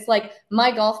because it's like my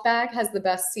golf bag has the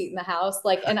best seat in the house.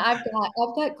 Like, and I've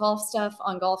got golf stuff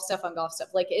on golf stuff on golf stuff.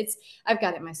 Like it's I've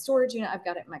got it in my storage unit, I've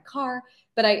got it in my car,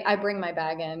 but I bring my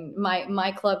bag in.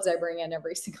 My clubs I bring in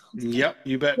every single day. yep,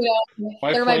 you bet. You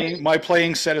know, they're my My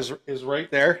playing set is right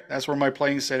there. That's where my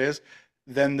playing set is.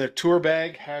 Then the tour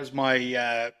bag has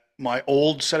my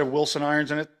old set of Wilson irons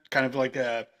in it, kind of like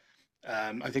I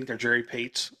think they're Jerry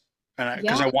Pates, and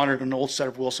because yeah, I wanted an old set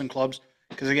of Wilson clubs.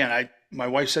 Because again, I my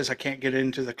wife says I can't get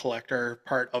into the collector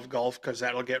part of golf because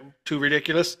that'll get too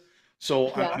ridiculous. So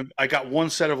yeah. I got one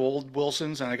set of old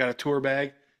Wilsons and I got a tour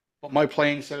bag, but my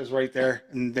playing set is right there,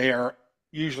 and they are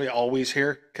usually always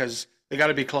here because they got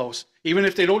to be close. Even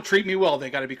if they don't treat me well, they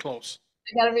got to be close.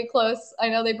 I gotta be close. I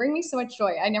know they bring me so much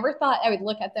joy. I never thought I would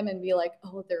look at them and be like,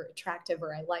 oh, they're attractive,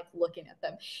 or I like looking at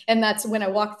them. And that's when I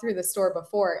walked through the store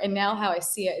before. And now how I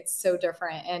see it, it's so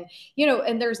different. And, you know,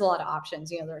 and there's a lot of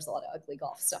options. You know, there's a lot of ugly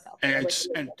golf stuff out there. Like,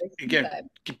 And again,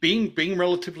 but being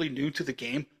relatively new to the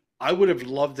game, I would have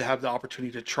loved to have the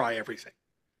opportunity to try everything.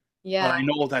 But I yeah,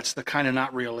 know that's the kind of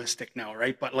not realistic now,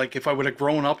 right? But like if I would have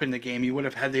grown up in the game, you would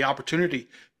have had the opportunity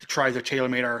to try the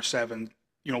TaylorMade R7,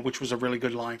 which was a really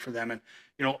good line for them, and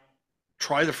you know,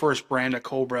 try the first brand of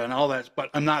Cobra and all that. But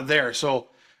I'm not there, so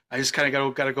I just kind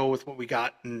of got to go with what we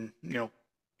got, and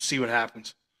see what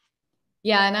happens.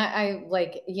 yeah. And I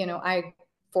like, you know,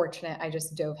 fortunate. I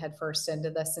just dove headfirst into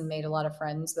this and made a lot of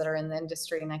friends that are in the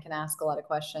industry, and I can ask a lot of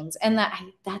questions. And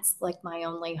that's like my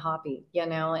only hobby, you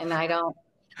know, and I don't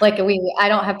like I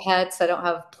don't have pets. I don't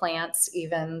have plants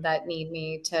even that need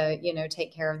me to, you know,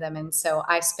 take care of them. And so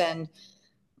I spend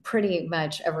pretty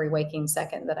much every waking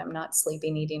second that I'm not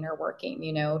sleeping, eating, or working,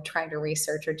 you know, trying to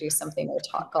research or do something or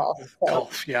talk golf. So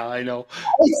Golf, yeah, I know.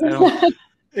 I know.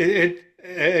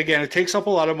 Again, it takes up a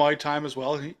lot of my time as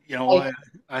well.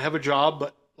 I have a job,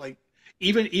 but like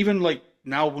even like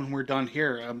now when we're done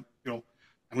here, I'm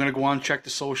gonna go on check the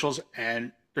socials,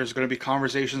 and there's gonna be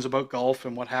conversations about golf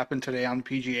and what happened today on the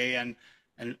PGA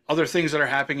and other things that are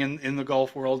happening in the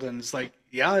golf world. And it's like,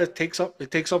 yeah, it takes up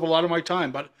a lot of my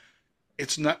time, but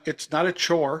it's not a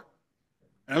chore.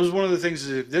 And that was one of the things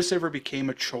is if this ever became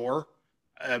a chore,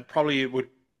 probably it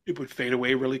would fade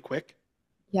away really quick.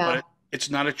 But yeah. it's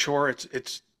not a chore.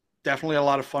 It's definitely a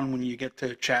lot of fun when you get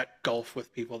to chat golf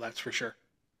with people. That's for sure.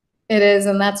 It is,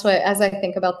 and that's what, as I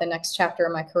think about the next chapter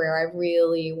of my career, I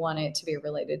really want it to be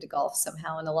related to golf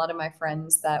somehow. And a lot of my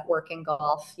friends that work in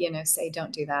golf, you know, say,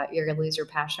 don't do that. You're going to lose your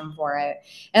passion for it.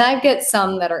 And I get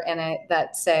some that are in it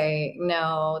that say,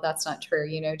 no, that's not true.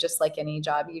 You know, just like any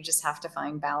job, you just have to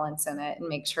find balance in it and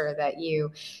make sure that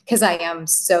because I am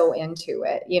so into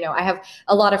it. You know, I have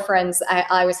a lot of friends.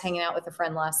 I was hanging out with a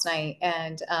friend last night,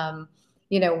 and,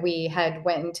 you know, we had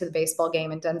went into the baseball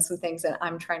game and done some things, and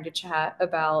I'm trying to chat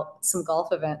about some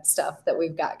golf event stuff that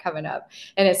we've got coming up.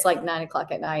 And it's like 9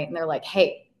 o'clock at night, and they're like,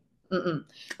 hey, Mm-mm.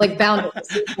 Like boundaries.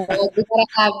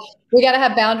 We gotta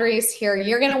have boundaries here.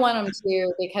 You're gonna want them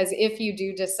too, because if you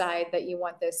do decide that you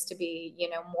want this to be,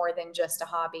 more than just a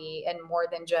hobby and more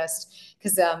than just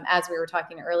because as we were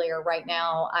talking earlier, right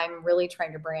now I'm really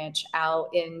trying to branch out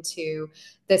into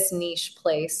this niche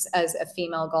place as a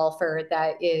female golfer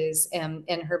that is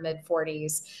in her mid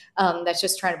 40s, that's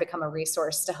just trying to become a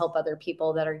resource to help other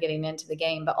people that are getting into the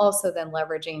game, but also then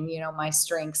leveraging, my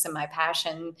strengths and my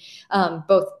passion,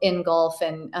 both in golf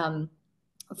and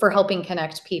for helping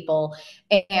connect people,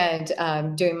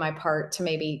 and doing my part to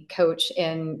maybe coach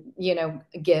and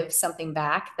give something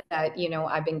back that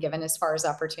I've been given as far as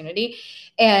opportunity.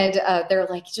 And they're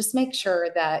like, just make sure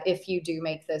that if you do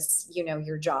make this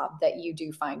your job, that you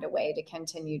do find a way to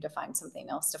continue to find something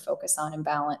else to focus on and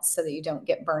balance, so that you don't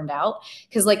get burned out.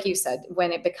 Because like you said,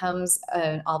 when it becomes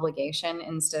an obligation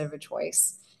instead of a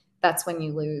choice, that's when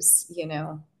you lose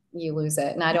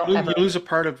it. And I don't You ever. lose a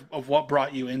part of what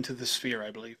brought you into the sphere,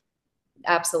 I believe.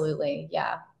 Absolutely.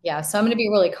 Yeah. Yeah. So I'm going to be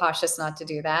really cautious not to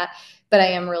do that. But I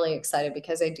am really excited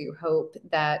because I do hope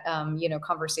that,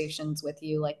 conversations with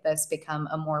you like this become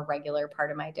a more regular part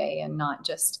of my day, and not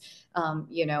just,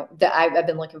 that I've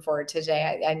been looking forward to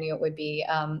today. I knew it would be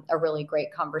a really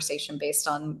great conversation based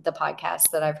on the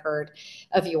podcast that I've heard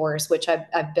of yours, which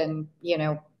I've been,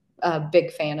 a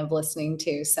big fan of listening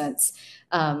to since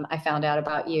I found out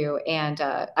about you. And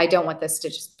I don't want this to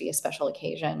just be a special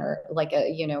occasion or like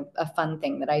a fun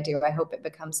thing that I do. I hope it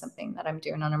becomes something that I'm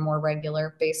doing on a more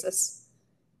regular basis.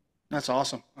 That's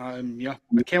awesome. Yeah,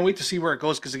 I can't wait to see where it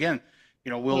goes. Because again,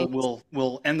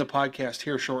 we'll end the podcast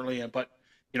here shortly, but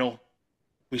you know,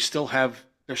 we still have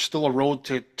there's still a road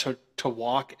to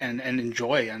walk and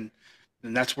enjoy, and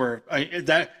that's where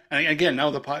and again, now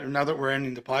that we're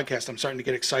ending the podcast, I'm starting to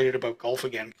get excited about golf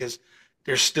again, because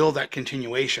there's still that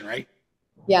continuation, right?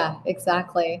 Yeah,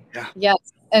 exactly. Yeah.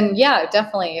 Yes. And yeah,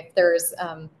 definitely. If there's,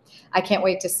 I can't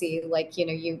wait to see, like,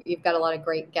 you've got a lot of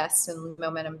great guests and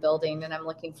momentum building, and I'm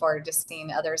looking forward to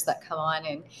seeing others that come on,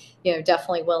 and,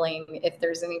 definitely willing, if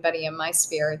there's anybody in my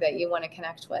sphere that you want to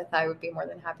connect with, I would be more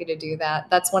than happy to do that.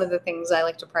 That's one of the things I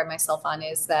like to pride myself on,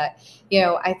 is that,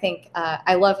 I think,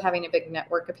 I love having a big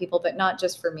network of people, but not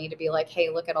just for me to be like, hey,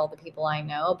 look at all the people I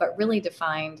know, but really to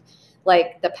find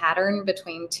like the pattern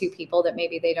between two people that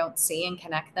maybe they don't see, and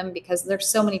connect them, because there's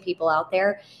so many people out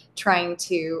there trying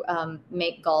to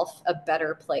make golf a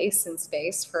better place and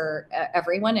space for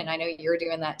everyone. And I know you're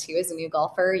doing that too as a new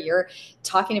golfer. You're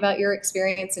talking about your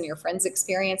experience and your friends'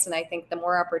 experience. And I think the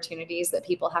more opportunities that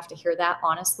people have to hear that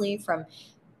honestly from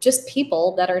just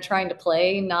people that are trying to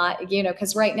play, not,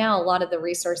 because right now, a lot of the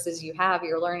resources you have,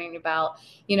 you're learning about,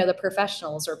 the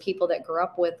professionals or people that grew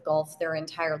up with golf their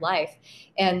entire life.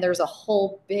 And there's a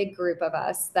whole big group of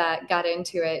us that got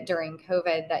into it during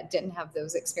COVID that didn't have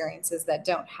those experiences, that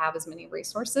don't have as many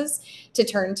resources to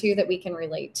turn to that we can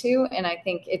relate to. And I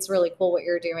think it's really cool what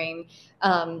you're doing.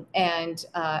 And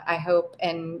I hope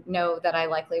and know that I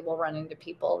likely will run into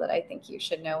people that I think you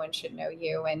should know and should know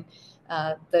you. And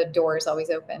the door is always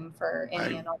open for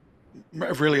any I and all.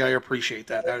 really I appreciate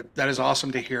that. That is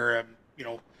awesome to hear.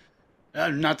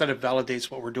 Not that it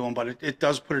validates what we're doing, but it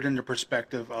does put it into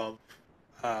perspective of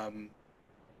um,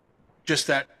 just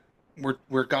that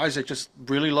we're guys that just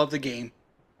really love the game,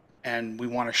 and we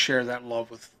want to share that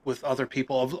love with other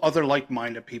people, of other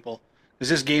like-minded people. Because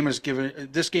this game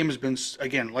has been,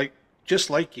 again, like just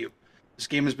like you, this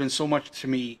game has been so much to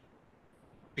me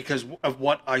because of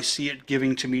what I see it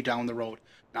giving to me down the road,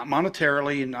 not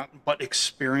monetarily, not but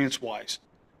experience wise.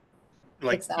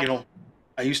 Like, Exactly.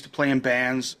 I used to play in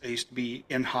bands. I used to be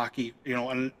in hockey.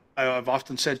 And I've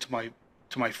often said to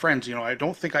my friends, I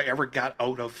don't think I ever got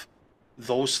out of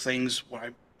those things what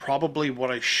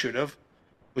I should have,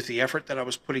 with the effort that I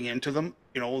was putting into them.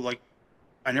 Like,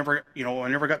 I never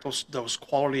got those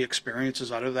quality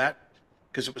experiences out of that,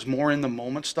 because it was more in the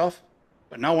moment stuff.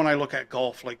 But now when I look at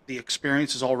golf, like the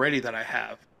experiences already that I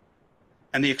have,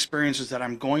 and the experiences that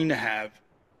I'm going to have,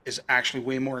 is actually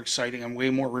way more exciting and way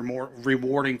more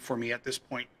rewarding for me at this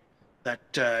point. That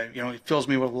it fills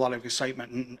me with a lot of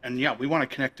excitement, and yeah, we want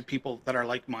to connect to people that are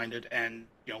like-minded, and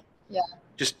Yeah.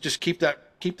 just keep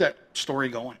that story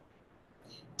going.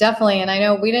 Definitely. And I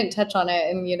know we didn't touch on it,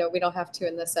 and, we don't have to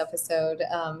in this episode.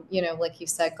 Like you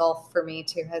said, golf for me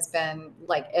too has been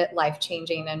like life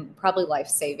changing and probably life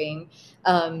saving.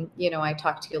 I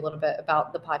talked to you a little bit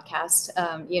about the podcast.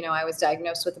 I was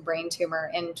diagnosed with a brain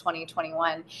tumor in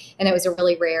 2021, and it was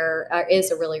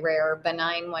is a really rare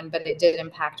benign one, but it did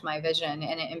impact my vision,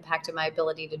 and it impacted my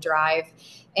ability to drive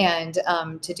and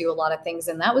to do a lot of things.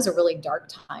 And that was a really dark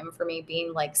time for me,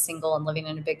 being like single and living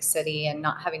in a big city and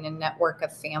not having a network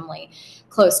of family family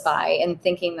close by, and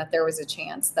thinking that there was a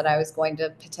chance that I was going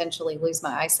to potentially lose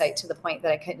my eyesight to the point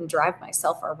that I couldn't drive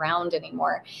myself around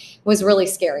anymore was really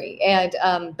scary. And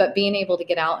but being able to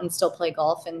get out and still play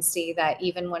golf and see that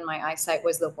even when my eyesight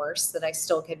was the worst, that I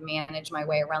still could manage my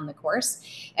way around the course,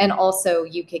 and also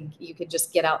you could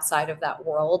just get outside of that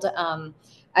world.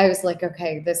 I was like,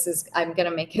 okay, I'm going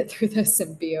to make it through this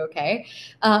and be okay.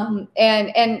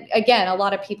 And again, a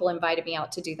lot of people invited me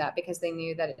out to do that because they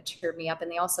knew that it cheered me up.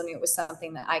 And they also knew it was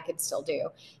something that I could still do.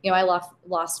 You know, I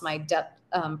lost my depth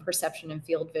perception and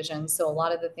field vision. So a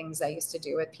lot of the things I used to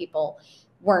do with people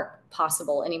weren't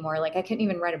possible anymore. Like I couldn't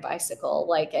even ride a bicycle.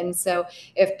 Like, and so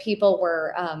if people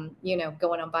were,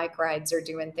 going on bike rides or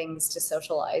doing things to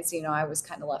socialize, I was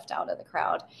kind of left out of the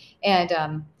crowd.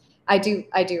 And, I do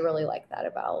really like that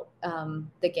about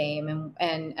the game,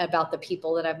 and about the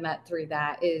people that I've met through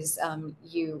that is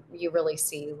you really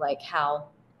see like how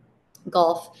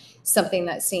golf, something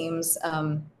that seems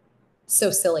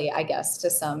so silly, I guess, to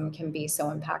some, can be so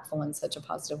impactful in such a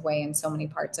positive way in so many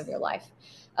parts of your life.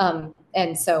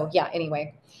 And so, yeah,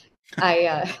 anyway,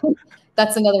 I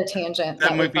that's another tangent That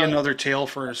that we might be probably. another tale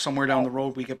for somewhere down the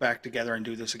road. We get back together and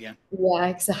do this again. Yeah,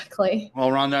 exactly. Well,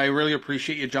 Rhonda, I really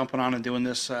appreciate you jumping on and doing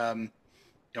this.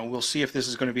 We'll see if this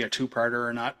is going to be a two-parter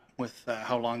or not with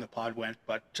how long the pod went.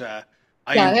 But Yeah,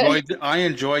 I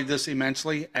enjoyed this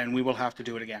immensely, and we will have to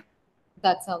do it again.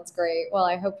 that sounds great. Well,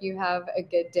 I hope you have a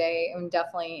good day, and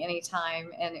definitely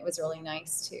anytime. And it was really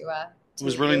nice It to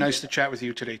was meet really you. nice to chat with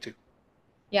you today too.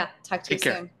 Yeah, talk to you Take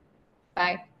care. soon.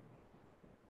 Bye.